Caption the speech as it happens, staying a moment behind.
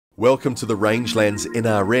Welcome to the Rangelands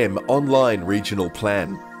NRM online regional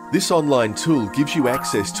plan. This online tool gives you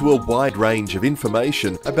access to a wide range of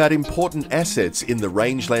information about important assets in the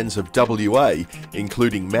rangelands of WA,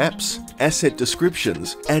 including maps, asset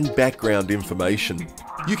descriptions, and background information.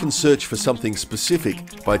 You can search for something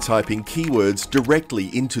specific by typing keywords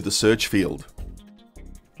directly into the search field.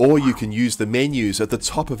 Or you can use the menus at the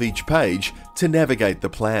top of each page to navigate the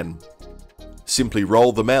plan. Simply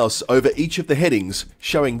roll the mouse over each of the headings,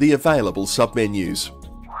 showing the available submenus.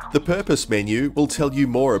 The Purpose menu will tell you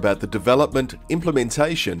more about the development,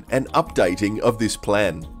 implementation, and updating of this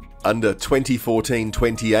plan. Under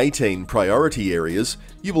 2014-2018 priority areas,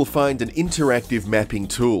 you will find an interactive mapping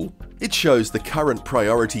tool. It shows the current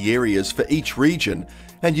priority areas for each region,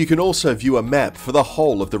 and you can also view a map for the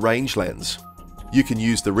whole of the rangelands. You can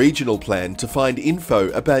use the regional plan to find info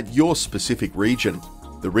about your specific region.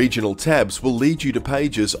 The regional tabs will lead you to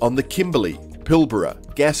pages on the Kimberley, Pilbara,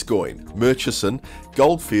 Gascoyne, Murchison,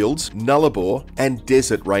 Goldfields, Nullarbor, and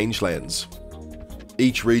Desert Rangelands.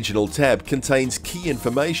 Each regional tab contains key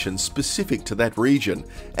information specific to that region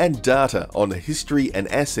and data on the history and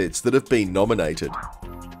assets that have been nominated.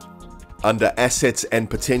 Under Assets and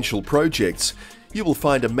Potential Projects, you will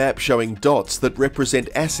find a map showing dots that represent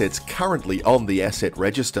assets currently on the asset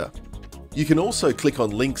register. You can also click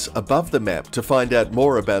on links above the map to find out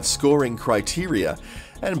more about scoring criteria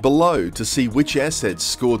and below to see which assets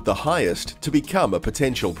scored the highest to become a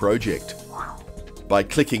potential project. By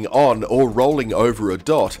clicking on or rolling over a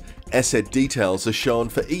dot, asset details are shown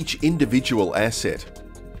for each individual asset.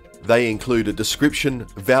 They include a description,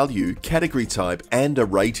 value, category type, and a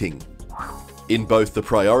rating. In both the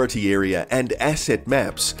priority area and asset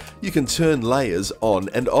maps, you can turn layers on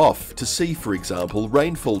and off to see, for example,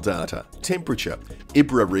 rainfall data, temperature,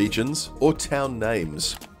 IBRA regions, or town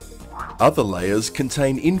names. Other layers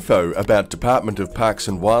contain info about Department of Parks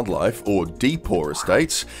and Wildlife, or DPAW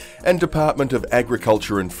estates, and Department of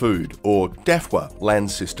Agriculture and Food, or DAFWA land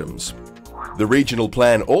systems. The regional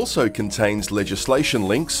plan also contains legislation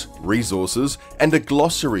links, resources, and a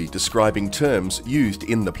glossary describing terms used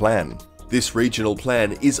in the plan. This regional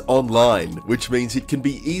plan is online, which means it can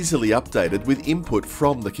be easily updated with input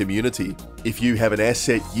from the community. If you have an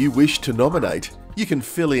asset you wish to nominate, you can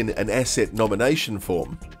fill in an asset nomination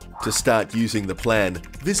form. To start using the plan,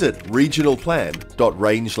 visit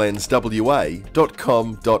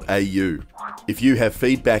regionalplan.rangelandswa.com.au. If you have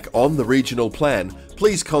feedback on the regional plan,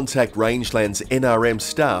 please contact Rangelands NRM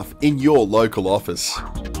staff in your local office.